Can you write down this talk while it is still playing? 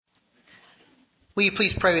Will you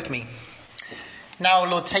please pray with me? Now,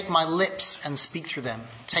 Lord, take my lips and speak through them.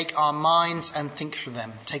 Take our minds and think through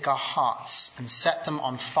them. Take our hearts and set them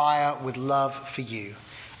on fire with love for you.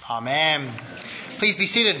 Amen. Please be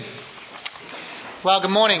seated. Well,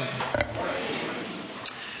 good morning.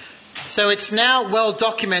 So it's now well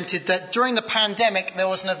documented that during the pandemic there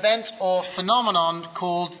was an event or phenomenon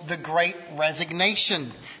called the Great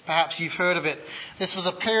Resignation. Perhaps you've heard of it. This was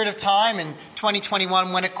a period of time in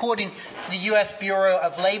 2021 when, according to the US Bureau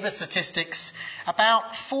of Labor Statistics,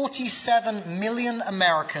 about 47 million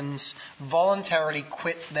Americans voluntarily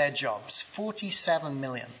quit their jobs. 47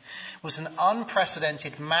 million. It was an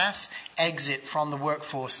unprecedented mass exit from the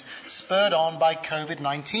workforce, spurred on by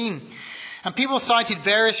COVID-19. And people cited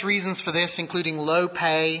various reasons for this, including low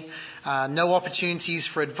pay, no opportunities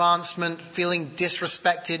for advancement, feeling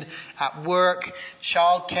disrespected at work,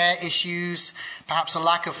 childcare issues, perhaps a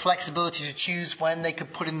lack of flexibility to choose when they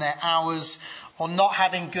could put in their hours, or not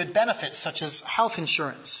having good benefits such as health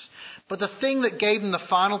insurance. But the thing that gave them the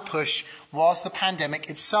final push was the pandemic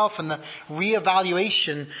itself and the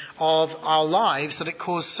reevaluation of our lives that it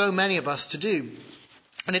caused so many of us to do.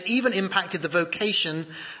 And it even impacted the vocation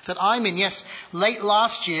that I'm in. Yes, late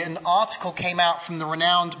last year, an article came out from the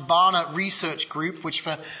renowned Barna Research Group, which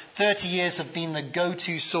for 30 years have been the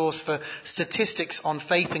go-to source for statistics on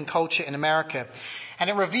faith and culture in America.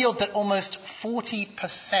 And it revealed that almost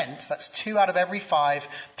 40%, that's 2 out of every 5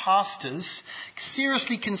 pastors,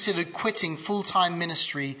 seriously considered quitting full-time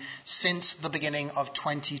ministry since the beginning of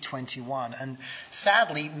 2021. And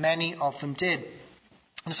sadly, many of them did.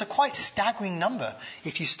 And it's a quite staggering number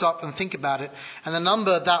if you stop and think about it, and a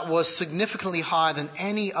number that was significantly higher than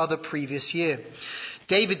any other previous year.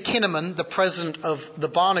 David Kinnaman, the president of the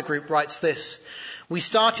Barna Group, writes this: "We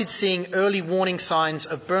started seeing early warning signs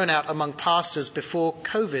of burnout among pastors before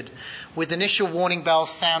COVID, with initial warning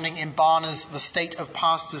bells sounding in Barna's The State of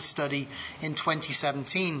Pastors study in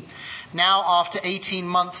 2017. Now, after 18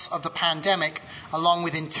 months of the pandemic, along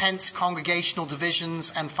with intense congregational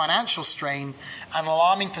divisions and financial strain, an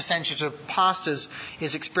alarming percentage of pastors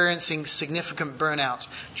is experiencing significant burnout,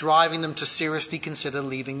 driving them to seriously consider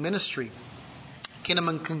leaving ministry."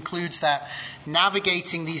 Kinnaman concludes that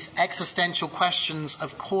navigating these existential questions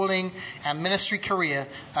of calling and ministry career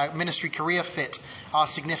fit are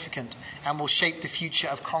significant and will shape the future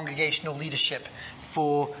of congregational leadership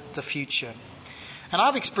for the future. And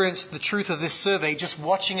I've experienced the truth of this survey just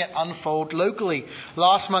watching it unfold locally.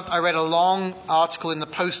 Last month I read a long article in the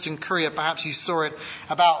Post and Courier, perhaps you saw it,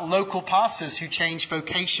 about local pastors who changed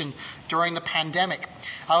vocation during the pandemic.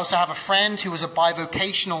 I also have a friend who was a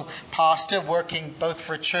bivocational pastor working both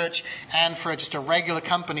for a church and for just a regular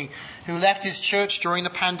company, who left his church during the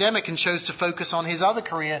pandemic and chose to focus on his other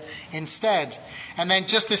career instead. And then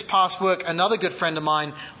just this past week, another good friend of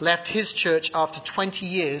mine left his church after 20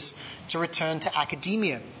 years to return to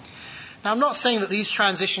academia. Now, I'm not saying that these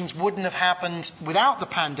transitions wouldn't have happened without the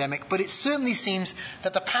pandemic, but it certainly seems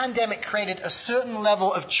that the pandemic created a certain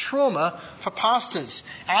level of trauma for pastors,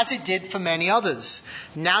 as it did for many others,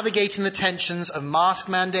 navigating the tensions of mask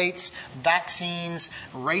mandates, vaccines,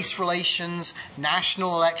 race relations,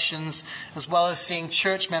 national elections, as well as seeing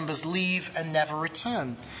church members leave and never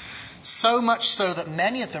return. So much so that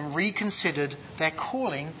many of them reconsidered their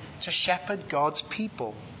calling to shepherd God's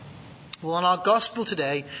people. Well, in our gospel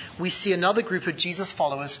today, we see another group of Jesus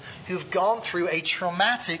followers who've gone through a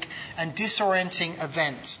traumatic and disorienting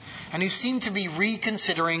event and who seem to be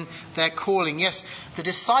reconsidering their calling. Yes, the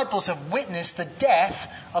disciples have witnessed the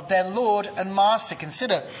death of their Lord and Master.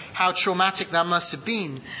 Consider how traumatic that must have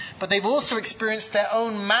been. But they've also experienced their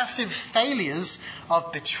own massive failures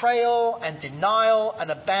of betrayal and denial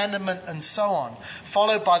and abandonment and so on,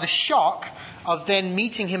 followed by the shock of then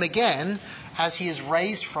meeting him again as he is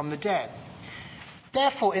raised from the dead.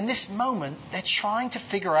 Therefore, in this moment, they're trying to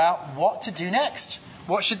figure out what to do next.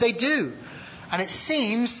 What should they do? And it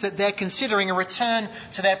seems that they're considering a return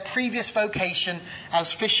to their previous vocation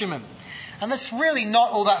as fishermen. And that's really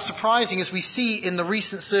not all that surprising, as we see in the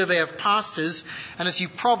recent survey of pastors, and as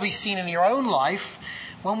you've probably seen in your own life.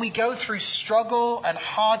 When we go through struggle and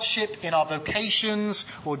hardship in our vocations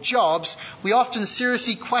or jobs, we often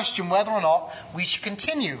seriously question whether or not we should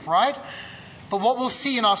continue, right? But what we'll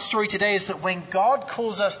see in our story today is that when God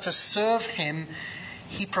calls us to serve him,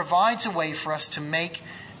 he provides a way for us to make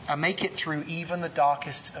it through even the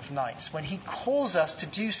darkest of nights. When he calls us to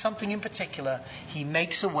do something in particular, he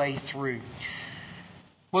makes a way through.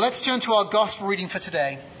 Well, let's turn to our gospel reading for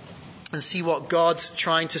today and see what God's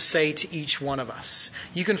trying to say to each one of us.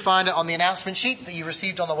 You can find it on the announcement sheet that you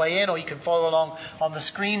received on the way in, or you can follow along on the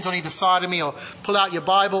screens on either side of me, or pull out your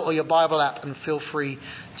Bible or your Bible app and feel free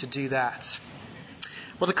to do that.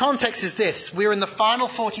 Well, the context is this. We're in the final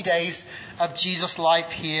 40 days of Jesus'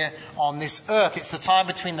 life here on this earth. It's the time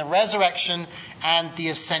between the resurrection and the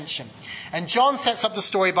ascension. And John sets up the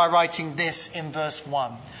story by writing this in verse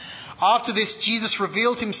 1. After this, Jesus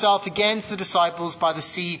revealed himself again to the disciples by the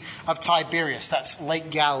Sea of Tiberias. That's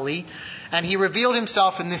Lake Galilee. And he revealed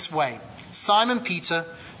himself in this way. Simon Peter,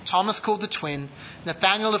 Thomas called the twin,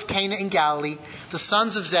 Nathanael of Cana in Galilee, the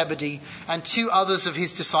sons of Zebedee, and two others of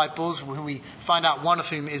his disciples, who we find out one of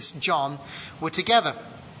whom is John, were together.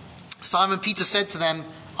 Simon Peter said to them,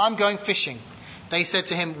 "I'm going fishing." They said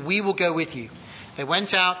to him, "We will go with you." They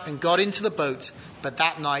went out and got into the boat, but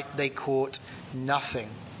that night they caught nothing.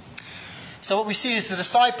 So what we see is the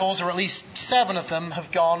disciples, or at least 7 of them,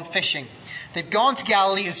 have gone fishing. They've gone to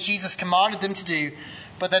Galilee as Jesus commanded them to do,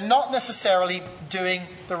 but they're not necessarily doing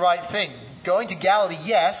the right thing. Going to Galilee,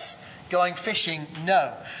 yes. Going fishing,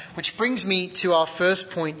 no. Which brings me to our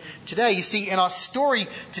first point today. You see, in our story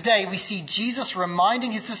today, we see Jesus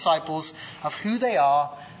reminding his disciples of who they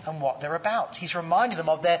are and what they're about. He's reminding them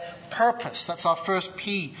of their purpose. That's our first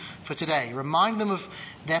P for today. Reminding them of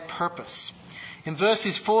their purpose. In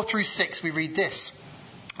verses 4 through 6, we read this.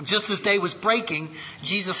 Just as day was breaking,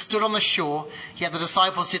 Jesus stood on the shore, yet the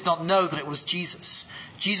disciples did not know that it was Jesus.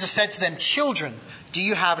 Jesus said to them, "Children, do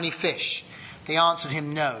you have any fish?" They answered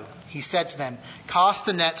him, "No." He said to them, "Cast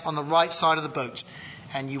the net on the right side of the boat,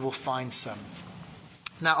 and you will find some."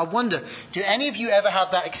 Now, I wonder, do any of you ever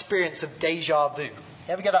have that experience of deja vu? You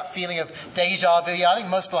ever get that feeling of deja vu? Yeah, I think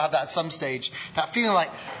most people have that at some stage. That feeling like,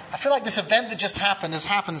 I feel like this event that just happened has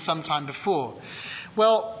happened sometime before.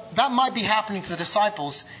 Well, that might be happening to the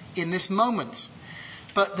disciples in this moment.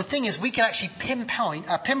 But the thing is, we can actually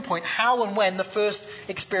pinpoint how and when the first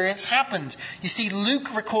experience happened. You see,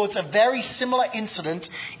 Luke records a very similar incident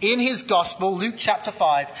in his gospel, Luke chapter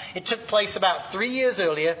 5. It took place about 3 years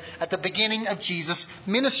earlier at the beginning of Jesus'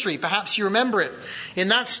 ministry. Perhaps you remember it. In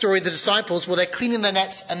that story, the disciples, they're cleaning their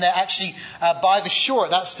nets and they're actually by the shore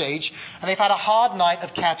at that stage. And they've had a hard night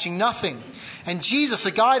of catching nothing. And Jesus,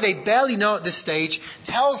 a guy they barely know at this stage,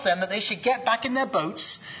 tells them that they should get back in their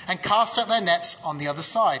boats and cast out their nets on the other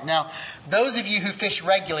side. Now, those of you who fish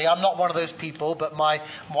regularly, I'm not one of those people, but my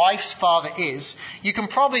wife's father is, you can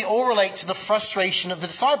probably all relate to the frustration of the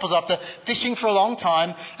disciples after fishing for a long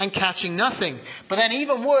time and catching nothing. But then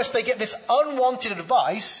even worse, they get this unwanted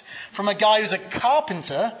advice from a guy who's a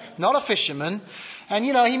carpenter, not a fisherman, and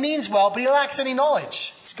he means well, but he lacks any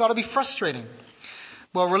knowledge. It's got to be frustrating.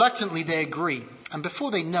 Well, reluctantly they agree, and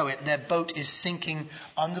before they know it, their boat is sinking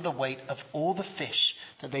under the weight of all the fish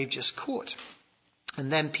that they've just caught.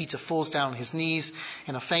 And then Peter falls down on his knees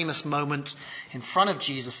in a famous moment in front of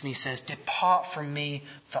Jesus, and he says, "Depart from me,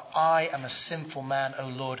 for I am a sinful man, O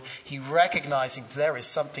Lord." He recognizing there is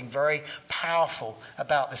something very powerful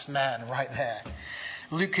about this man right there.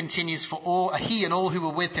 Luke continues, "For he and all who were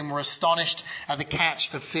with him were astonished at the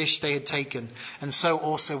catch of fish they had taken. And so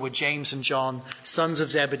also were James and John, sons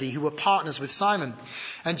of Zebedee, who were partners with Simon.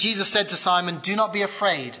 And Jesus said to Simon, 'Do not be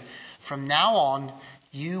afraid. From now on,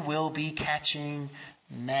 you will be catching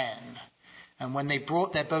men.' And when they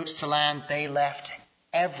brought their boats to land, they left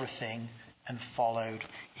everything and followed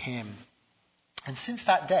him." And since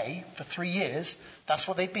that day, for 3 years, that's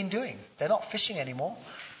what they've been doing. They're not fishing anymore.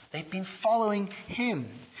 They've been following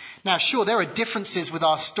him. Now, sure, there are differences with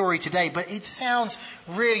our story today, but it sounds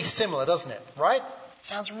really similar, doesn't it? Right? It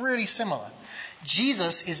sounds really similar.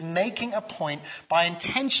 Jesus is making a point by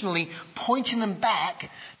intentionally pointing them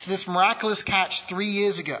back to this miraculous catch 3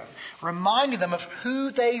 years ago, reminding them of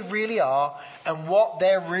who they really are and what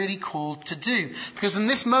they're really called to do. Because in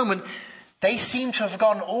this moment, they seem to have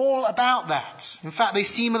forgotten all about that. In fact, they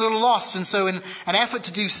seem a little lost. And so in an effort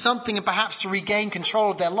to do something and perhaps to regain control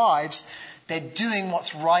of their lives, they're doing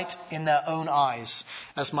what's right in their own eyes.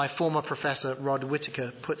 As my former professor, Rod Whittaker,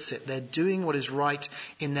 puts it, they're doing what is right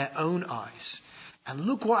in their own eyes. And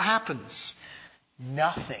look what happens.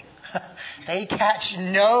 Nothing. They catch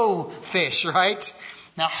no fish, right?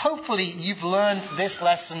 Now, hopefully you've learned this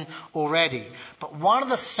lesson already. But one of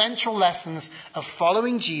the central lessons of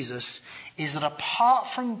following Jesus is that apart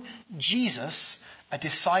from Jesus, a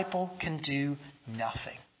disciple can do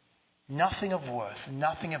nothing. Nothing of worth,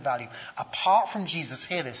 nothing of value. Apart from Jesus,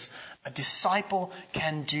 hear this, a disciple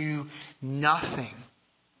can do nothing.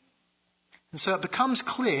 And so it becomes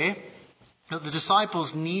clear that the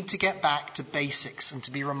disciples need to get back to basics and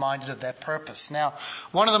to be reminded of their purpose. Now,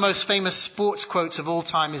 one of the most famous sports quotes of all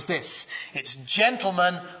time is this. It's,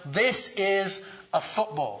 "Gentlemen, this is a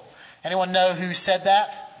football." Anyone know who said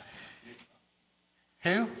that?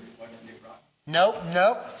 Who? Nope.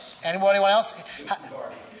 Anyone else?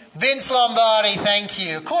 Vince Lombardi, thank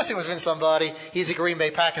you. Of course it was Vince Lombardi. He's a Green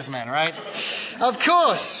Bay Packers man, right? Of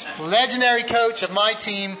course. Legendary coach of my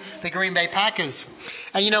team, the Green Bay Packers.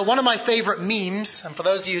 And you know, one of my favorite memes, and for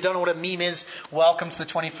those of you who don't know what a meme is, welcome to the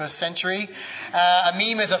 21st century. A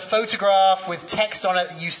meme is a photograph with text on it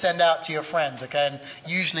that you send out to your friends, okay? And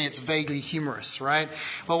usually it's vaguely humorous, right?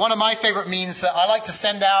 Well, one of my favorite memes that I like to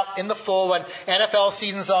send out in the fall when NFL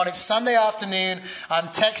season's on, it's Sunday afternoon, I'm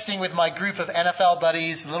texting with my group of NFL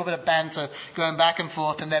buddies, a little bit of banter going back and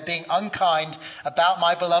forth, and they're being unkind about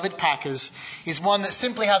my beloved Packers, is one that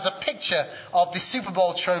simply has a picture of the Super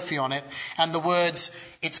Bowl trophy on it, and the words,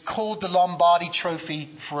 "It's called the Lombardi Trophy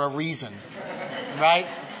for a reason," right?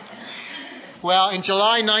 Well, in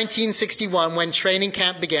July 1961, when training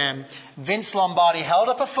camp began, Vince Lombardi held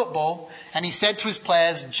up a football and he said to his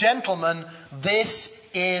players, "Gentlemen, this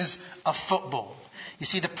is a football." You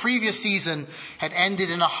see, the previous season had ended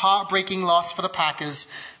in a heartbreaking loss for the Packers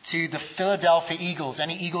to the Philadelphia Eagles.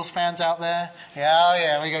 Any Eagles fans out there?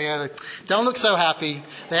 Yeah. Don't look so happy.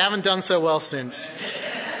 They haven't done so well since.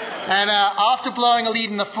 And after blowing a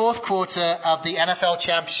lead in the fourth quarter of the NFL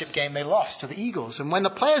championship game, they lost to the Eagles. And when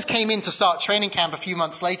the players came in to start training camp a few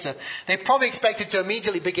months later, they probably expected to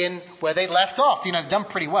immediately begin where they left off. You know, they've done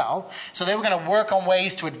pretty well. So they were going to work on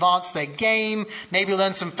ways to advance their game, maybe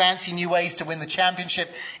learn some fancy new ways to win the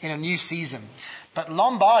championship in a new season. But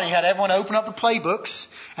Lombardi had everyone open up the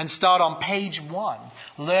playbooks and start on page 1,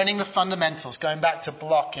 learning the fundamentals, going back to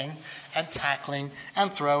blocking and tackling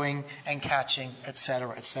and throwing and catching,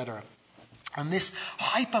 etc., etc. And this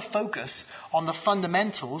hyper-focus on the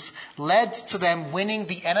fundamentals led to them winning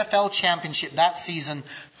the NFL championship that season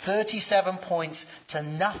 37 points to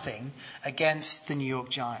nothing against the New York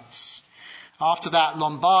Giants. After that,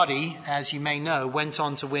 Lombardi, as you may know, went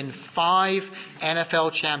on to win 5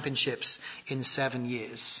 NFL championships in 7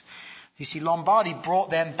 years. You see, Lombardi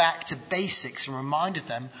brought them back to basics and reminded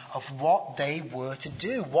them of what they were to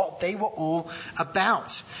do, what they were all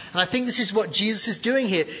about. And I think this is what Jesus is doing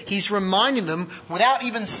here. He's reminding them, without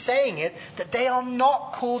even saying it, that they are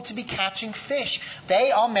not called to be catching fish.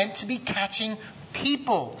 They are meant to be catching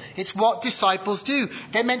people. It's what disciples do.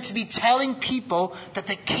 They're meant to be telling people that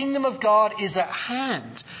the kingdom of God is at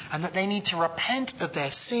hand and that they need to repent of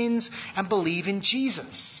their sins and believe in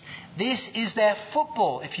Jesus. This is their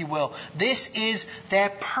football, if you will. This is their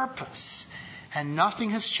purpose. And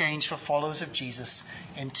nothing has changed for followers of Jesus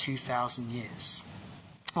in 2,000 years.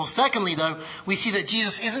 Well, secondly, though, we see that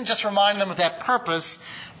Jesus isn't just reminding them of their purpose,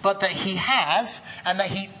 but that he has and that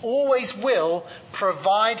he always will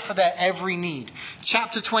provide for their every need.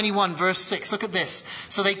 Chapter 21, verse 6, look at this.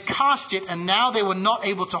 "So they cast it, and now they were not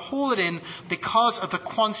able to haul it in because of the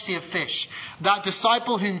quantity of fish. That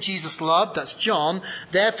disciple whom Jesus loved," that's John,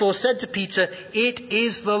 "therefore said to Peter, 'It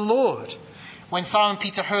is the Lord.' When Simon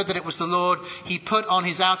Peter heard that it was the Lord, he put on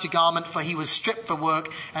his outer garment, for he was stripped for work,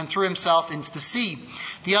 and threw himself into the sea.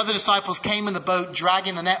 The other disciples came in the boat,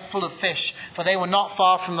 dragging the net full of fish, for they were not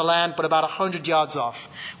far from the land, but about 100 yards off.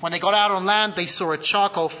 When they got out on land, they saw a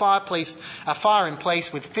charcoal fire in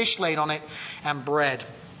place with fish laid on it and bread.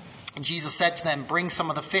 And Jesus said to them, 'Bring some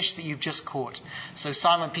of the fish that you've just caught.' So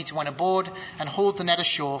Simon Peter went aboard and hauled the net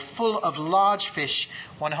ashore, full of large fish,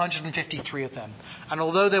 153 of them. And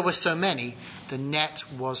although there were so many, the net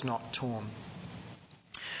was not torn."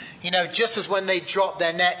 You know, just as when they dropped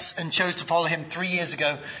their nets and chose to follow him 3 years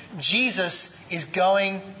ago, Jesus is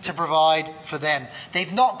going to provide for them.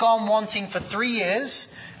 They've not gone wanting for 3 years,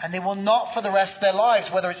 and they will not for the rest of their lives,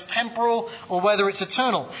 whether it's temporal or whether it's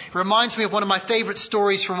eternal. It reminds me of one of my favorite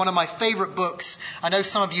stories from one of my favorite books. I know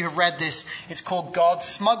some of you have read this. It's called God's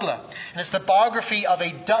Smuggler. And it's the biography of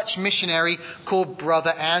a Dutch missionary called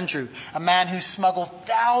Brother Andrew, a man who smuggled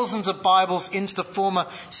thousands of Bibles into the former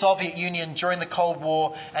Soviet Union during the Cold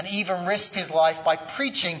War and even risked his life by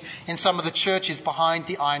preaching in some of the churches behind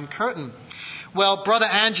the Iron Curtain. Well, Brother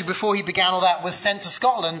Andrew, before he began all that, was sent to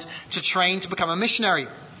Scotland to train to become a missionary.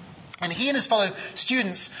 And he and his fellow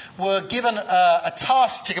students were given a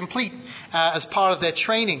task to complete as part of their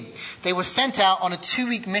training. They were sent out on a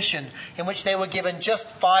 2-week mission in which they were given just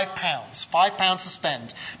 £5 to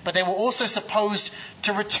spend. But they were also supposed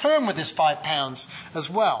to return with this £5 as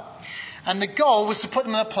well. And the goal was to put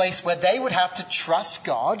them in a place where they would have to trust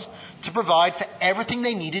God to provide for everything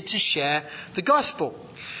they needed to share the gospel.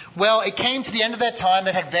 Well, it came to the end of their time.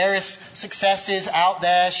 They had various successes out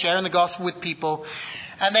there sharing the gospel with people.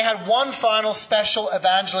 And they had one final special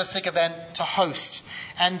evangelistic event to host.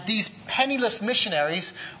 And these penniless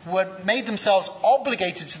missionaries made themselves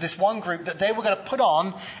obligated to this one group that they were going to put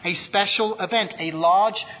on a special event, a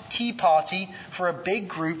large tea party for a big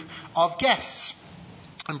group of guests.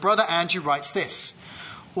 And Brother Andrew writes this: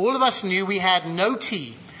 All of us knew we had no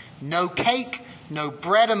tea, no cake, no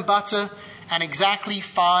bread and butter, and exactly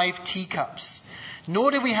 5 teacups.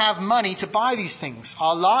 Nor did we have money to buy these things.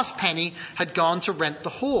 Our last penny had gone to rent the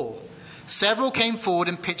hall. Several came forward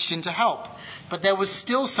and pitched in to help, but there was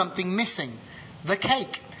still something missing, the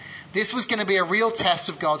cake. This was going to be a real test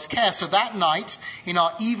of God's care. So that night, in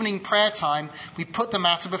our evening prayer time, we put the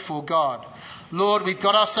matter before God. Lord, we've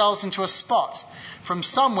got ourselves into a spot. From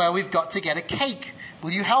somewhere we've got to get a cake.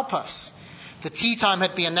 Will you help us? The tea time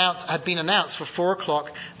had been announced for 4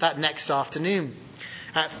 o'clock that next afternoon.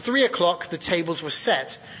 At 3 o'clock, the tables were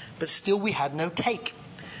set, but still we had no cake.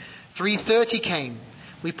 3:30 came.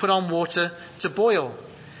 We put on water to boil.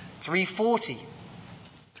 3:40.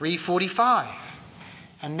 3:45.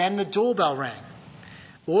 And then the doorbell rang.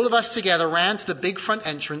 All of us together ran to the big front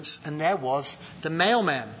entrance, and there was the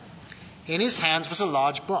mailman. In his hands was a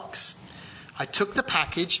large box. I took the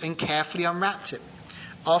package and carefully unwrapped it.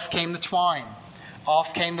 Off came the twine.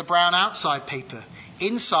 Off came the brown outside paper.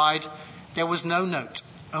 Inside, there was no note,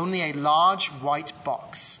 only a large white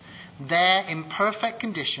box. There, in perfect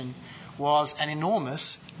condition, was an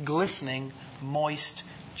enormous, glistening, moist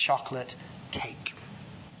chocolate cake.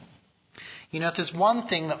 You know, if there's one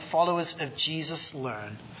thing that followers of Jesus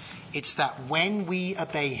learn, it's that when we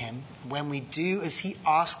obey him, when we do as he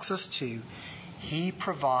asks us to, he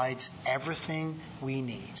provides everything we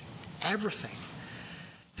need. Everything.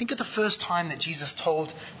 Think of the first time that Jesus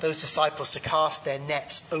told those disciples to cast their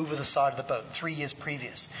nets over the side of the boat 3 years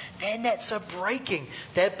previous. Their nets are breaking.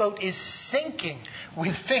 Their boat is sinking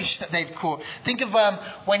with fish that they've caught. Think of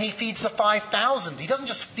when he feeds the 5,000. He doesn't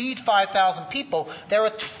just feed 5,000 people. There are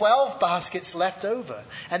 12 baskets left over.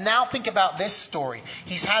 And now think about this story.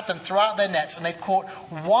 He's had them throw out their nets and they've caught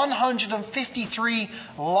 153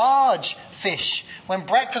 large fish when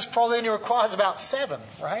breakfast probably only requires about 7,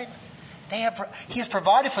 right? He has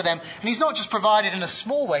provided for them, and he's not just provided in a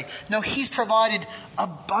small way. No, he's provided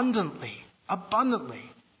abundantly. Abundantly.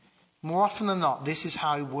 More often than not, this is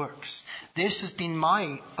how he works. This has been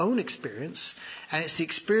my own experience, and it's the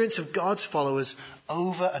experience of God's followers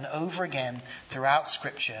over and over again throughout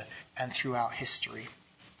Scripture and throughout history.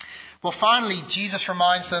 Well, finally, Jesus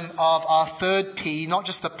reminds them of our third P, not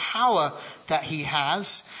just the power that he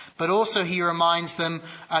has, but also he reminds them,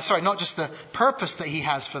 not just the purpose that he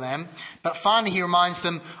has for them, but finally he reminds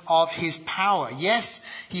them of his power. Yes,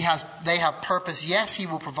 they have purpose. Yes, he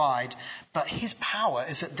will provide, but his power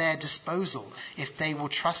is at their disposal if they will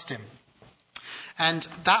trust him. And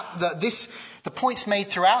the points made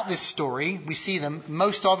throughout this story, we see them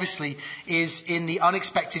most obviously is in the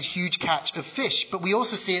unexpected huge catch of fish. But we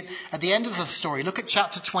also see it at the end of the story. Look at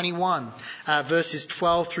chapter 21, verses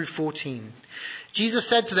 12 through 14. Jesus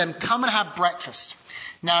said to them, "Come and have breakfast."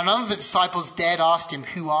 Now none of the disciples dared ask him,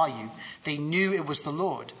 "Who are you?" They knew it was the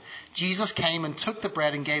Lord. Jesus came and took the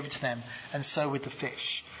bread and gave it to them, and so with the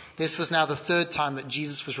fish. This was now the third time that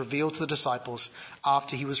Jesus was revealed to the disciples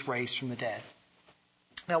after he was raised from the dead.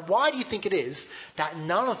 Now, why do you think it is that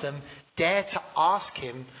none of them dare to ask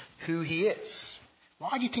him who he is?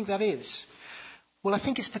 Why do you think that is? Well, I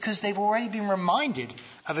think it's because they've already been reminded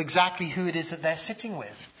of exactly who it is that they're sitting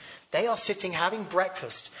with. They are sitting having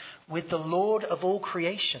breakfast with the Lord of all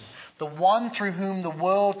creation, the one through whom the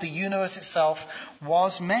world, the universe itself,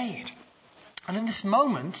 was made. And in this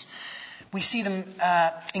moment, we see them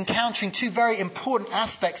encountering 2 very important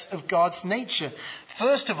aspects of God's nature.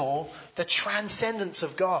 First of all, the transcendence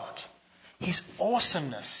of God, his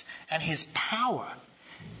awesomeness and his power.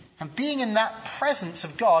 And being in that presence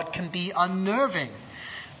of God can be unnerving.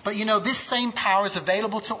 But you know, this same power is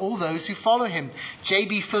available to all those who follow him.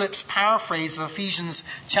 J.B. Phillips' paraphrase of Ephesians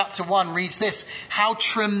chapter 1 reads this: "How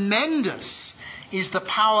tremendous is the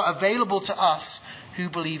power available to us who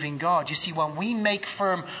believe in God." You see, when we make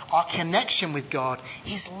firm our connection with God,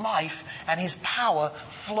 his life and his power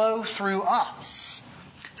flow through us.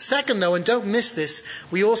 Second, though, and don't miss this,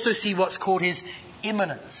 we also see what's called his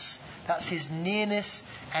immanence. That's his nearness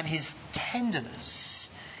and his tenderness.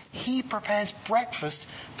 He prepares breakfast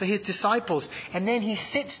for his disciples, and then he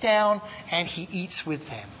sits down and he eats with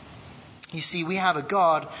them. You see, we have a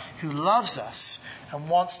God who loves us and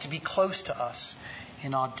wants to be close to us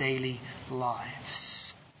in our daily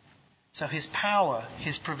lives. So his power,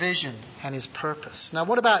 his provision, and his purpose. Now,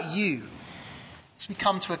 what about you? As we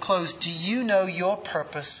come to a close, do you know your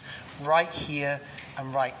purpose right here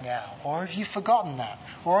and right now? Or have you forgotten that?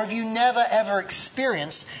 Or have you never ever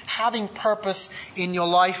experienced having purpose in your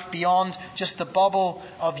life beyond just the bubble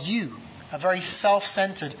of you? A very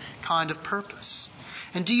self-centered kind of purpose.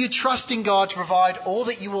 And do you trust in God to provide all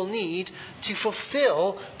that you will need to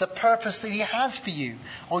fulfill the purpose that he has for you?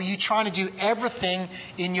 Or are you trying to do everything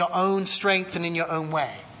in your own strength and in your own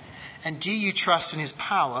way? And do you trust in his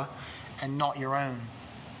power and not your own?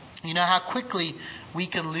 You know how quickly we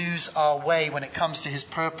can lose our way when it comes to his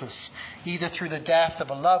purpose, either through the death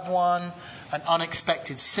of a loved one, an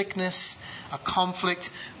unexpected sickness, a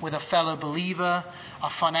conflict with a fellow believer, a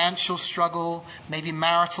financial struggle, maybe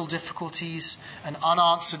marital difficulties, an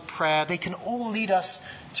unanswered prayer. They can all lead us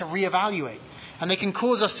to reevaluate. And they can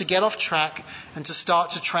cause us to get off track and to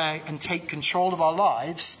start to try and take control of our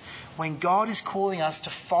lives when God is calling us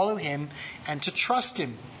to follow him and to trust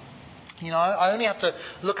him. You know, I only have to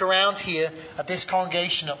look around here at this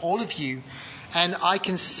congregation, at all of you, and I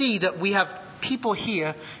can see that we have people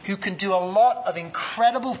here who can do a lot of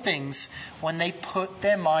incredible things when they put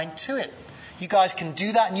their mind to it. You guys can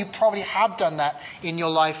do that, and you probably have done that in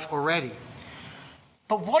your life already.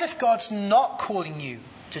 But what if God's not calling you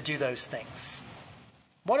to do those things?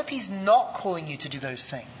 What if he's not calling you to do those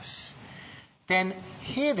things? Then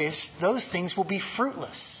hear this, those things will be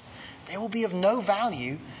fruitless. They will be of no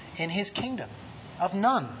value in his kingdom, of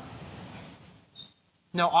none.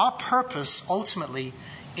 Now, our purpose ultimately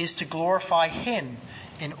is to glorify him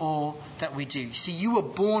in all that we do. See, you were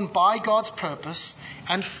born by God's purpose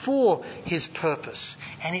and for his purpose.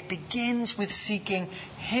 And it begins with seeking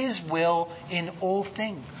his will in all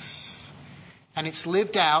things. And it's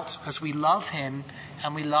lived out as we love him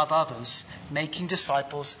and we love others, making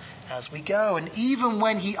disciples as we go. And even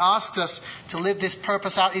when he asks us to live this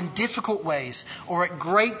purpose out in difficult ways or at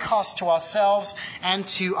great cost to ourselves and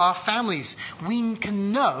to our families, we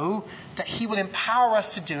can know that he will empower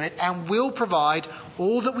us to do it and will provide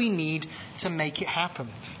all that we need to make it happen.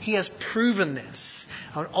 He has proven this.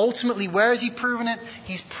 And ultimately, where has he proven it?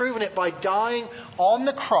 He's proven it by dying on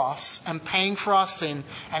the cross and paying for our sin,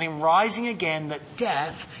 and in rising again that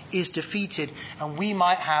death is defeated and we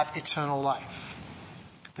might have eternal life.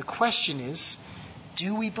 The question is,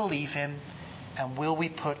 do we believe him and will we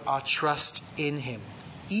put our trust in him?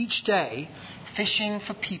 Each day, fishing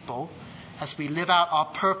for people as we live out our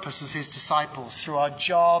purpose as his disciples through our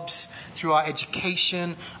jobs, through our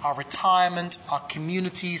education, our retirement, our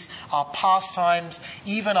communities, our pastimes,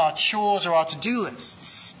 even our chores or our to-do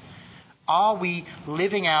lists. Are we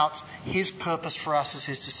living out his purpose for us as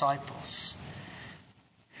his disciples?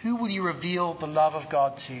 Who will you reveal the love of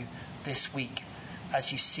God to this week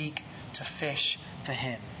as you seek to fish for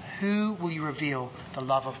him? Who will you reveal the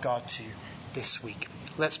love of God to this week?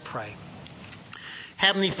 Let's pray.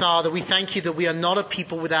 Heavenly Father, we thank you that we are not a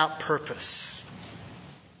people without purpose.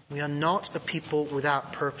 We are not a people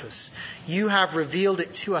without purpose. You have revealed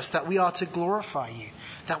it to us that we are to glorify you,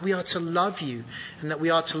 that we are to love you, and that we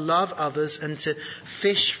are to love others and to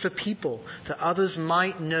fish for people, that others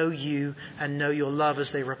might know you and know your love as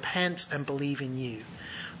they repent and believe in you.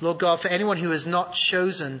 Lord God, for anyone who has not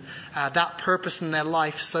chosen that purpose in their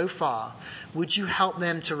life so far, would you help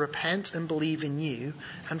them to repent and believe in you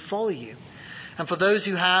and follow you? And for those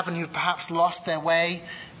who have and who've perhaps lost their way,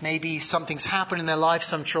 maybe something's happened in their life,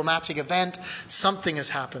 some traumatic event, something has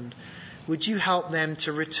happened, would you help them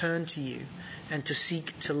to return to you and to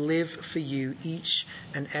seek to live for you each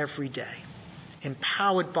and every day,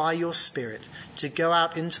 empowered by your Spirit to go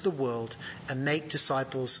out into the world and make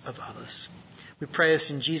disciples of others? We pray this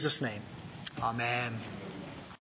in Jesus' name. Amen.